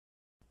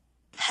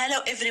Hello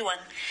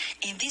everyone.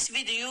 In this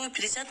video we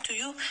present to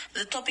you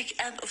the topic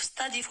end of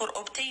study for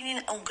obtaining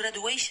a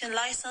graduation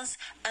license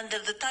under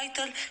the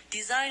title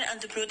Design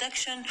and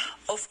Production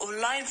of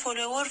Online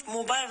Follower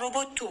Mobile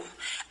Robot 2,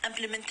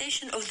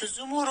 Implementation of the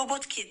Zumo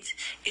Robot Kit.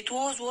 It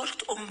was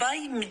worked on by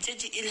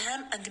Medjadji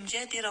Ilham and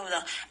Medjahdi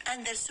Rawda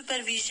under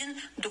supervision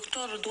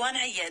Dr.Redouane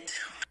Ayad.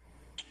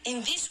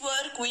 In this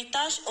work, we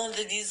touch on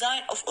the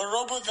design of a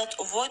robot that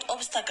avoids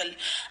obstacles.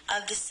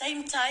 At the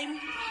same time,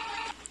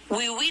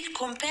 we will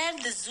compare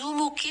the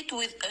Zumo kit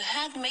with a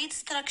handmade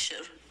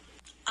structure.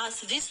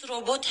 As this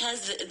robot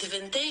has the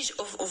advantage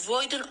of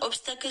avoiding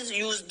obstacles,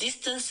 use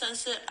distance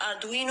sensor,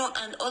 Arduino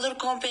and other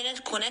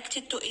components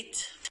connected to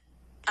it.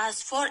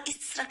 As for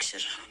its structure,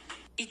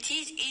 it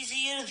is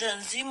easier than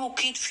Zumo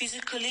kit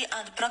physically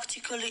and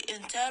practically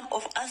in terms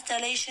of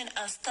installation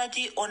and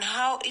study on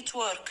how it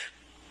works.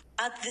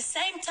 At the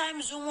same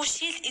time, Zumo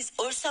Shield is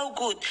also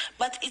good,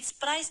 but its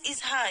price is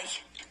high.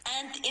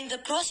 And in the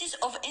process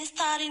of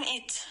installing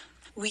it,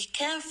 we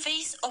can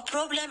face a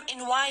problem in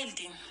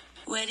welding,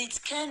 where it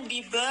can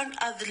be burned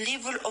at the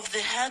level of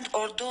the hand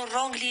or done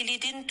wrongly,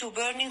 leading to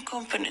burning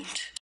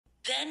component.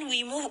 Then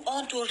we move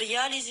on to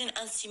realizing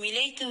and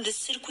simulating the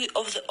circuit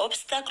of the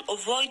obstacle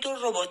avoider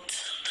robot.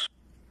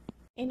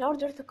 In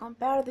order to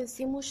compare the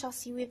Zumo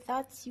chassis with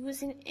that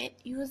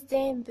used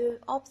in the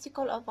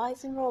obstacle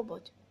avoiding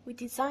robot, we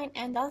design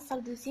and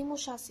install the Zumo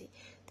chassis.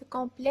 The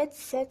complete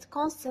set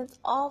consists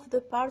of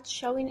the parts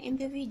shown in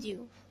the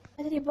video.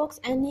 Battery box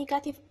and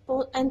negative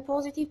and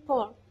positive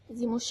pole.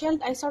 Zumo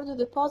shield, I sorted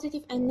the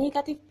positive and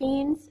negative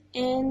pins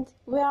and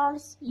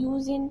wires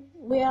using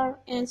wire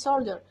and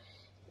solder.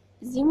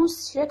 Zumo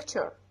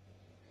structure.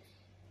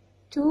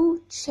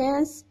 2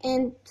 chains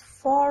and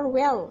 4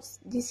 wheels.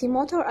 DC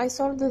motor, I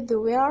soldered the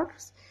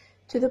wires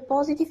to the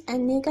positive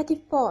and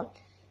negative pole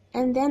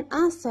and then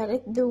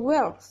installed the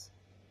wheels.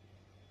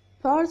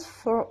 Parts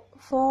for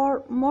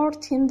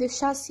mounting the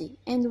chassis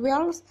and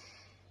wheels,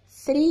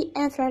 3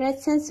 infrared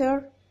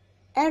sensor,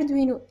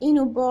 Arduino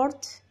Uno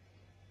board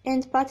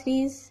and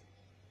batteries,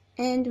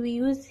 and we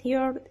use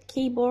here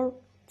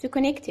cable to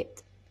connect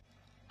it.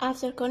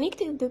 After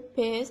connecting the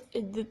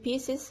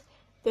pieces,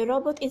 the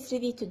robot is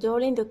ready to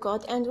download the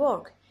code and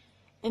work.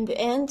 In the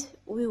end,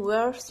 we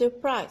were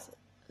surprised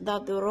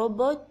that the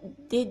robot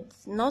did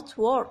not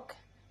work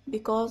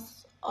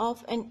because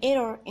of an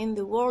error in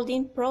the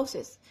welding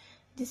process,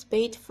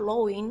 despite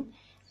following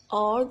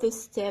all the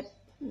steps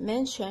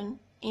mentioned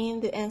in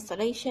the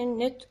installation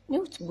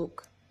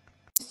notebook.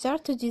 We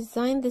start to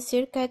design the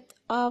circuit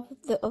of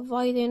the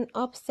avoiding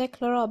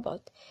obstacle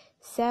robot.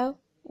 So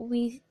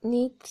we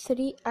need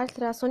 3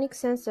 ultrasonic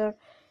sensors,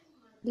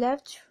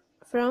 left,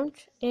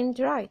 front, and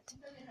right,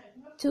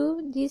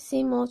 2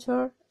 DC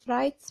motor,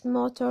 right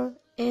motor,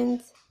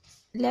 and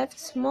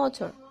left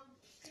motor.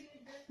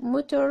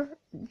 Motor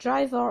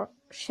driver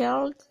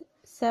shield,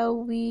 so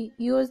we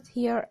used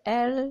here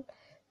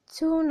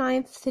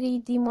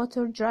L293D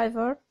motor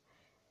driver,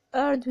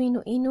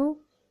 Arduino Uno,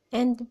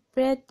 and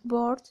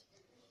breadboard,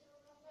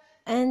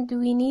 and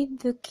we need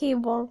the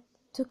cable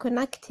to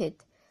connect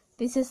it.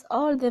 This is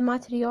all the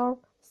material,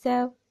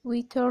 so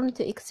we turn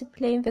to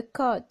explain the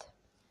code.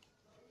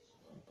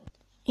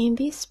 In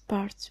this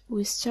part,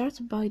 we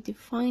start by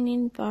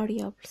defining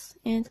variables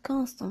and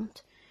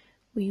constants.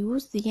 We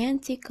use the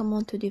anti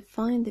command to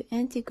define the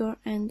integer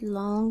and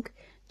long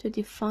to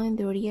define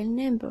the real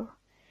number.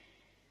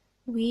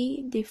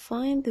 We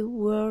define the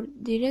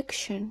word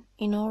direction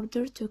in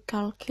order to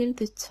calculate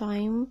the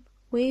time,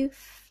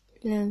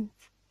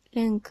 wavelength,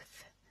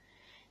 length,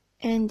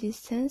 and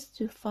distance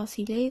to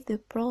facilitate the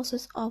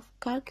process of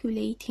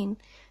calculating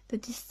the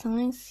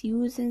distance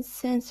using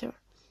sensor.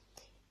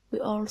 We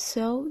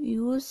also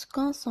use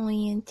constant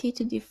int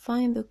to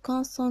define the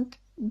constant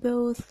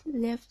both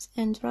left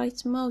and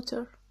right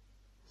motor.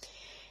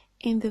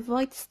 In the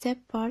void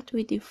step part,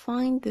 we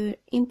define the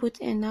input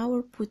and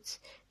output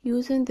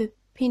using the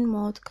pin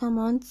mode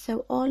command,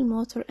 so all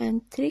motor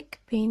and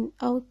trick pin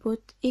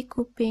output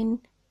echo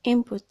pin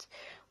input.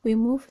 We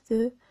move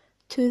to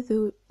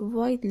the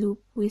void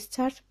loop. We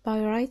start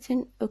by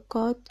writing a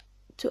code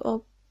to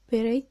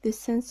operate the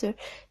sensor,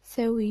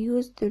 so we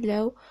use the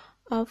law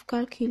of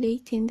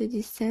calculating the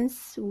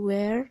distance,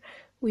 where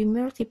we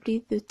multiply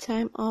the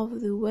time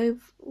of the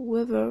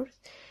wavelet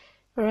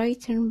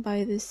written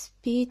by the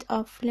speed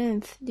of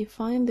length,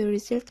 define the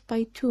result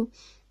by 2,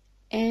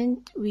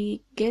 and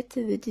we get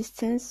the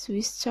distance.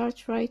 We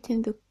start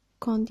writing the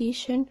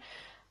condition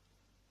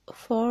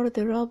for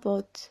the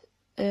robot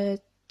to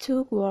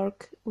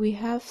work. We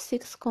have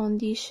 6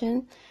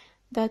 conditions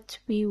that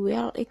we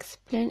will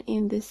explain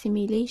in the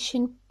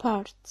simulation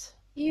part.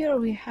 Here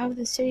we have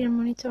the serial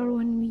monitor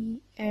when we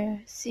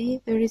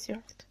see the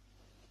result.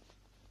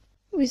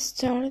 We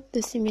start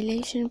the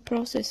simulation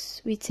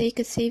process. We take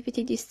a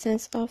safety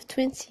distance of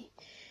 20.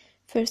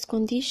 First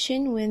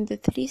condition, when the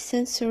 3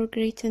 sensors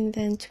greater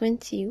than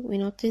 20, we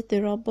notice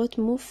the robot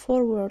move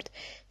forward,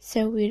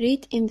 so we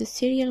read in the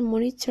serial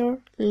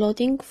monitor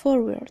loading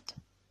forward.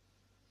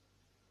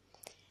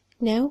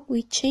 Now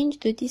we change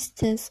the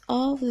distance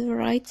of the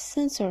right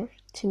sensor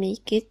To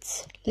make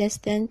it less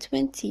than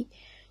 20,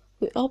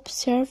 we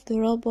observe the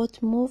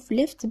robot move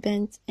left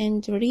band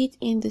and read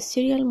in the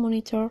serial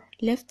monitor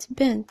left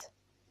band.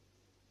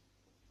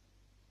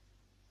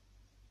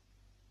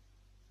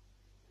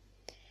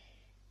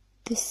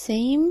 The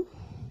same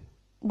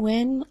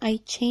when I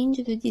change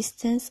the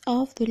distance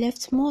of the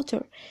left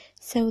motor,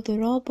 so the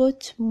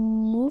robot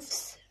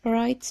moves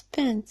right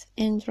band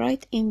and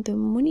write in the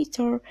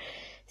monitor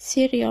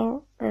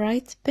serial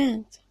right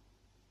band.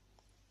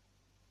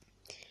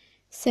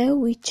 So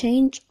we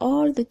change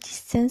all the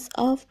distance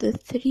of the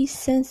 3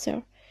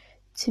 sensor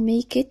to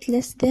make it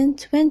less than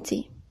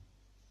 20.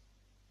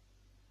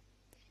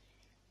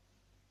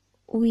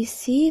 We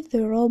see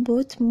the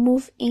robot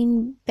move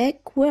in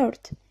backward,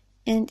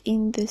 and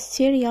in the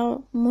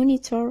serial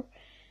monitor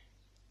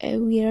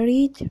we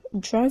read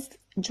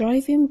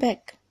driving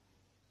back.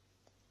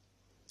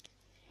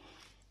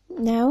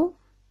 Now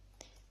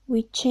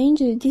we change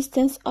the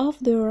distance of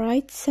the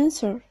right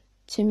sensor.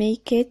 To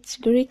make it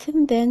greater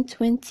than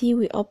 20,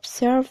 we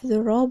observe the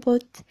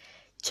robot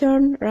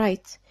turn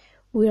right.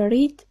 We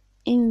read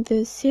in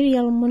the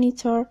serial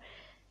monitor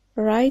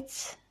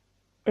right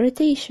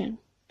rotation.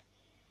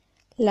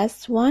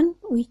 Last one,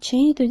 we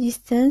change the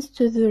distance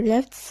to the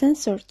left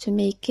sensor to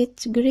make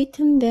it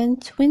greater than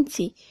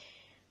 20.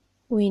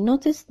 We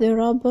notice the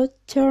robot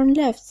turn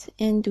left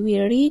and we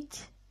read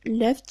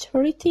left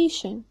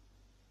rotation.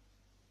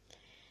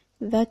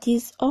 That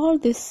is all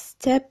the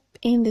step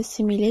in the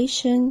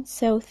simulation,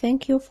 so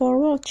thank you for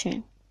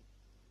watching.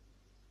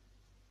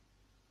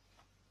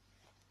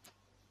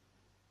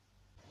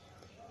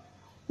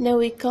 Now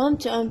we come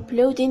to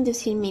uploading the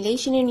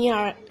simulation in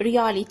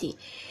reality.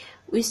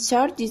 We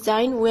start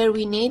design where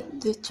we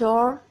need the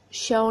tour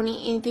shown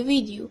in the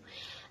video.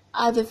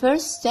 At the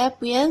first step,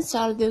 we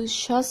install the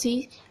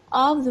chassis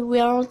of the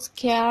world's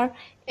car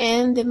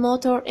and the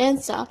motor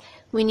install.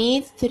 We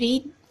need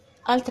 3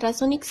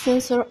 ultrasonic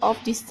sensor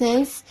of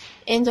distance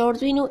and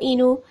Arduino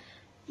Uno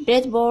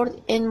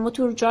breadboard and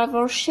motor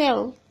driver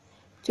shell.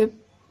 To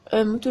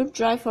motor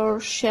driver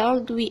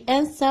shell, we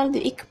install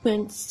the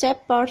equipment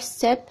step by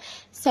step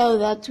so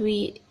that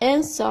we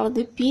install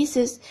the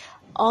pieces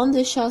on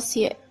the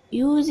chassis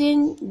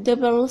using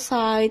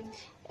double-side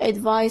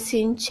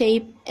advising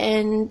shape,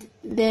 and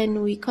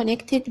then we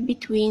connect it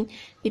between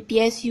the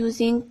pieces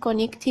using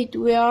connected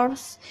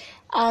wires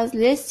as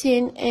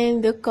listed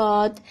in the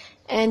code.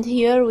 And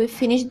here we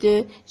finish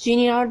the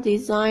general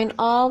design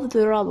of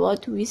the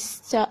robot. We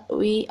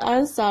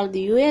install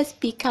the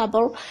USB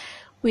cable.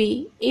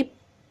 We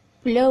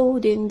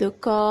upload in the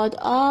code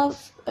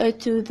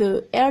to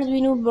the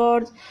Arduino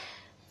board.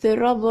 The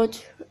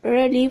robot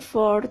ready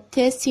for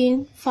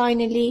testing.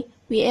 Finally,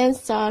 we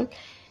install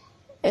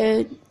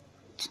a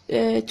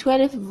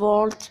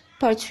 12-volt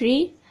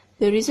battery.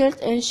 The result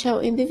is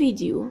shown in the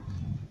video.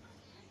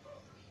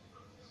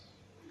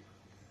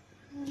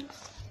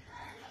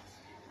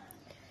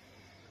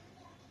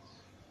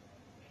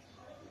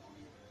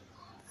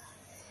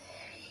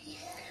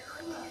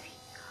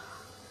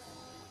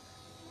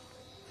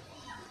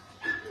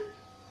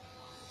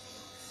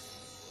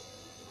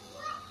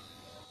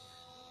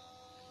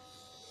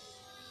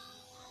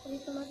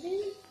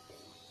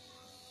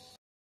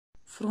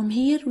 From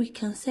here we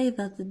can say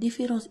that the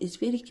difference is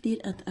very clear,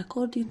 and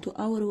according to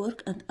our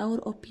work and our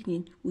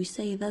opinion, we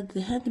say that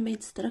the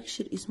handmade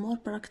structure is more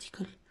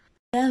practical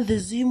than the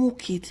Zemu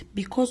kit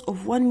because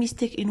of one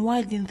mistake in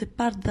welding the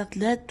part that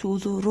led to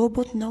the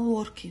robot not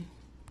working.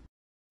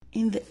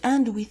 In the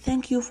end, we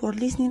thank you for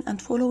listening and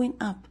following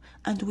up,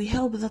 and we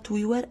hope that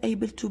we were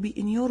able to be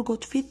in your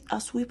good faith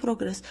as we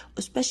progress.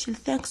 A special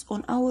thanks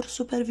on our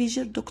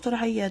supervisor, Dr.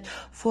 Ayad,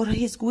 for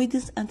his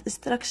guidance and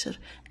structure,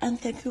 and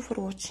thank you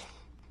for watching.